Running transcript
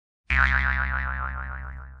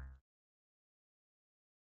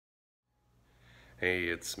Hey,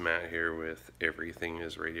 it's Matt here with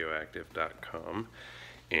everythingisradioactive.com,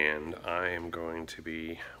 and I am going to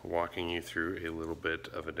be walking you through a little bit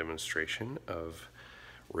of a demonstration of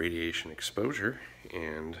radiation exposure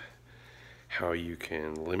and how you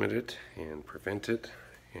can limit it and prevent it,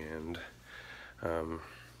 and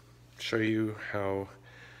show you how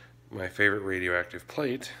my favorite radioactive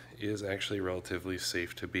plate is actually relatively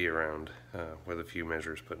safe to be around with a few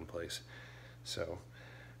measures put in place. So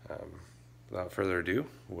without further ado,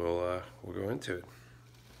 we'll go into it.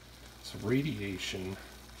 So radiation,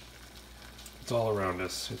 it's all around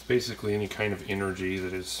us. It's basically any kind of energy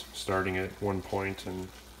that is starting at one point and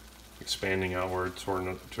expanding outwards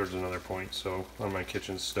towards another point. So on my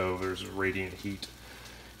kitchen stove, there's radiant heat,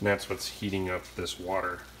 and that's what's heating up this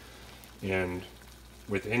water. And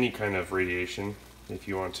with any kind of radiation, if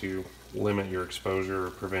you want to limit your exposure or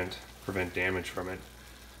prevent damage from it,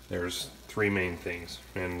 there's three main things.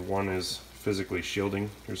 And one is physically shielding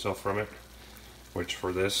yourself from it, which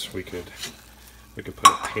for this we could put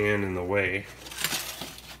a pan in the way.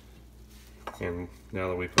 And now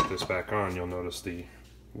that we put this back on, you'll notice the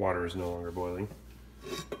water is no longer boiling.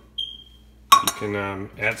 You can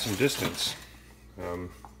add some distance.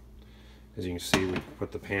 As you can see, we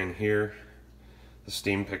put the pan here. The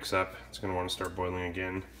steam picks up. It's going to want to start boiling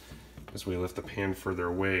again. As we lift the pan further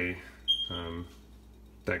away,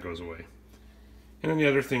 that goes away. And then the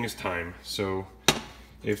other thing is time. So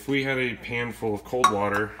if we had a pan full of cold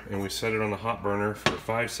water and we set it on the hot burner for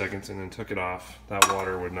 5 seconds and then took it off, that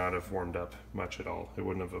water would not have warmed up much at all. It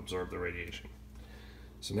wouldn't have absorbed the radiation.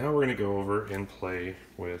 So now we're going to go over and play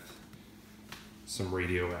with some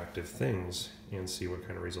radioactive things and see what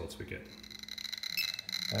kind of results we get.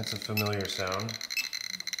 That's a familiar sound.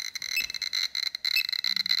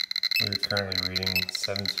 We're currently reading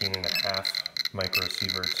 17.5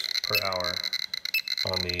 microsieverts per hour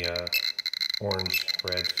on the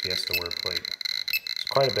orange-red Fiesta ware plate. It's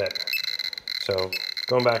quite a bit. So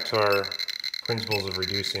going back to our principles of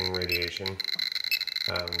reducing radiation,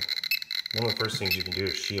 one of the first things you can do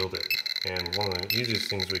is shield it. And one of the easiest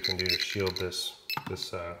things we can do to shield this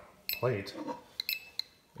plate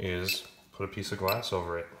is put a piece of glass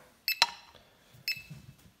over it.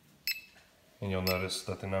 And you'll notice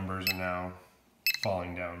that the numbers are now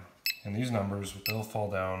falling down. And these numbers, they'll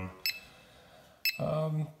fall down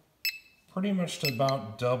pretty much to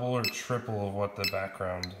about double or triple of what the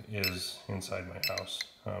background is inside my house.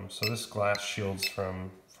 So this glass shields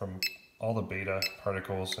from all the beta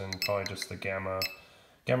particles, and probably just the gamma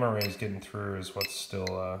rays getting through is what's still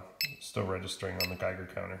registering on the Geiger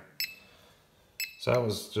counter. So that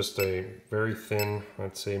was just a very thin,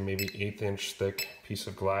 I'd say maybe 1/8 inch thick piece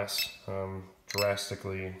of glass.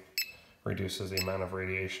 Drastically reduces the amount of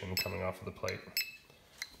radiation coming off of the plate.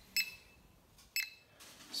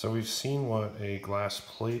 So we've seen what a glass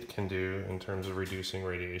plate can do in terms of reducing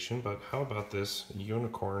radiation, but how about this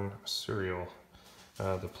unicorn cereal?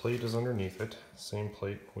 The plate is underneath it, same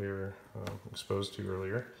plate we were exposed to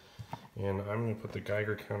earlier. And I'm going to put the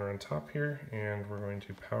Geiger counter on top here, and we're going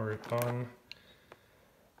to power it on.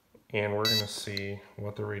 And we're going to see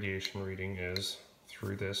what the radiation reading is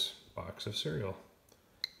through this box of cereal.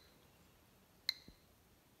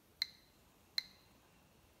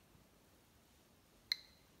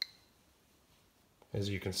 As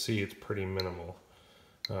you can see, it's pretty minimal.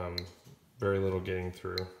 Very little getting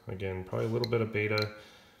through. Again, probably a little bit of beta,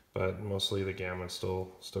 but mostly the gamma is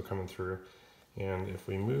still coming through. And if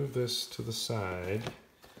we move this to the side,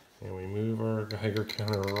 and we move our Geiger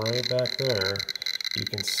counter right back there, you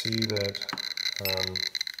can see that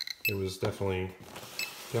it was definitely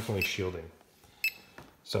shielding.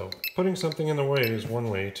 So putting something in the way is one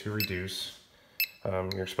way to reduce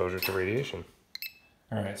your exposure to radiation.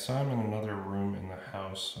 Alright, so I'm in another room in the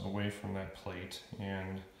house away from that plate,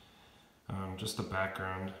 and just the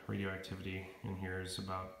background radioactivity in here is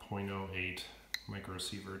about 0.08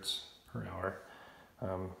 microsieverts per hour.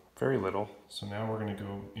 Very little. So now we're going to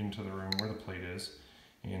go into the room where the plate is,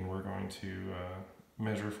 and we're going to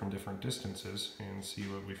measure from different distances and see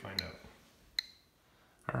what we find out.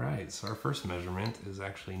 Alright, so our first measurement is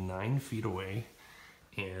actually 9 feet away,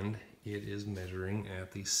 and it is measuring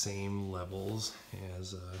at the same levels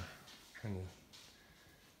as, trying to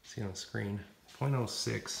see on the screen,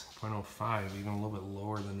 0.06, 0.05, even a little bit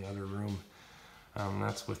lower than the other room.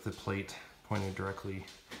 That's with the plate pointed directly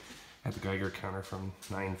at the Geiger counter from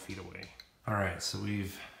 9 feet away. Alright, so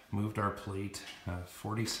we've moved our plate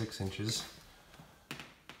 46 inches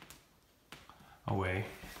away,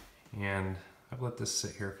 and I've let this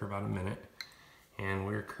sit here for about a minute, and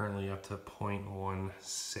we're currently up to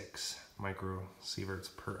 0.16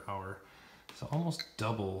 microsieverts per hour. So almost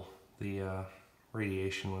double the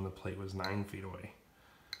radiation when the plate was 9 feet away,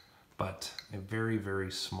 but a very,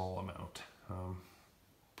 very small amount,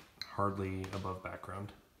 hardly above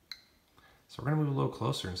background. So we're gonna move a little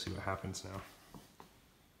closer and see what happens now.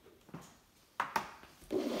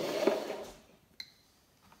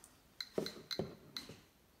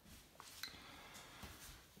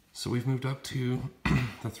 So we've moved up to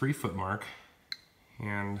the 3 foot mark,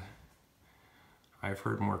 and I've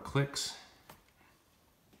heard more clicks.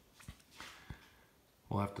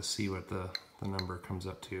 We'll have to see what the number comes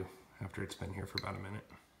up to after it's been here for about a minute.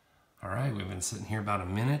 All right, we've been sitting here about a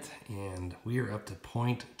minute, and we are up to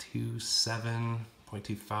 0.27,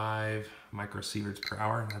 0.25 microsieverts per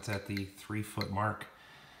hour. That's at the 3 foot mark.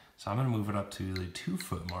 So I'm gonna move it up to the 2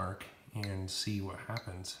 foot mark and see what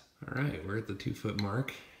happens. All right, we're at the 2 foot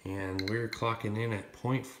mark, and we're clocking in at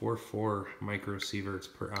 0.44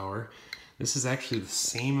 microsieverts per hour. This is actually the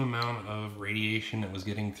same amount of radiation that was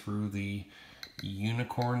getting through the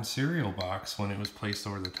Unicorn cereal box when it was placed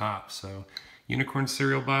over the top. So Unicorn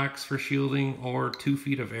cereal box for shielding, or 2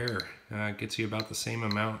 feet of air, gets you about the same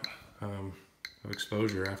amount of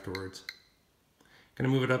exposure afterwards. Gonna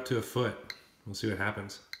move it up to 1 foot. We'll see what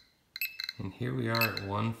happens. And here we are at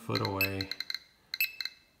 1 foot away.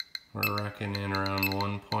 We're racking in around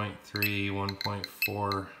 1.3,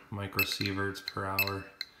 1.4 microsieverts per hour.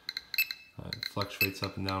 It fluctuates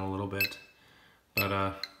up and down a little bit,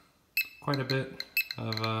 but quite a bit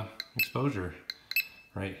of exposure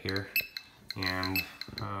right here. And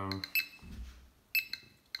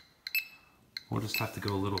we'll just have to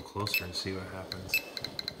go a little closer and see what happens.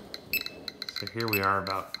 So here we are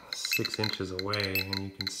about 6 inches away, and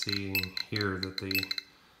you can see and hear that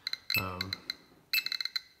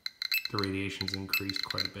the radiation's increased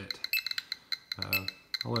quite a bit.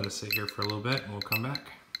 I'll let it sit here for a little bit and we'll come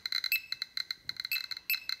back.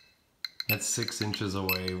 At 6 inches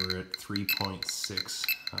away, we're at 3.6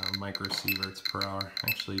 microsieverts per hour.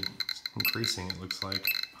 Actually increasing, it looks like,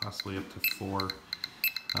 possibly up to 4.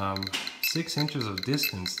 6 inches of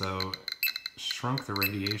distance, though, shrunk the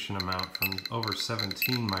radiation amount from over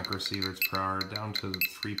 17 microsieverts per hour down to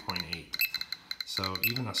 3.8. So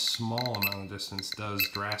even a small amount of distance does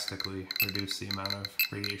drastically reduce the amount of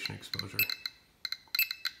radiation exposure.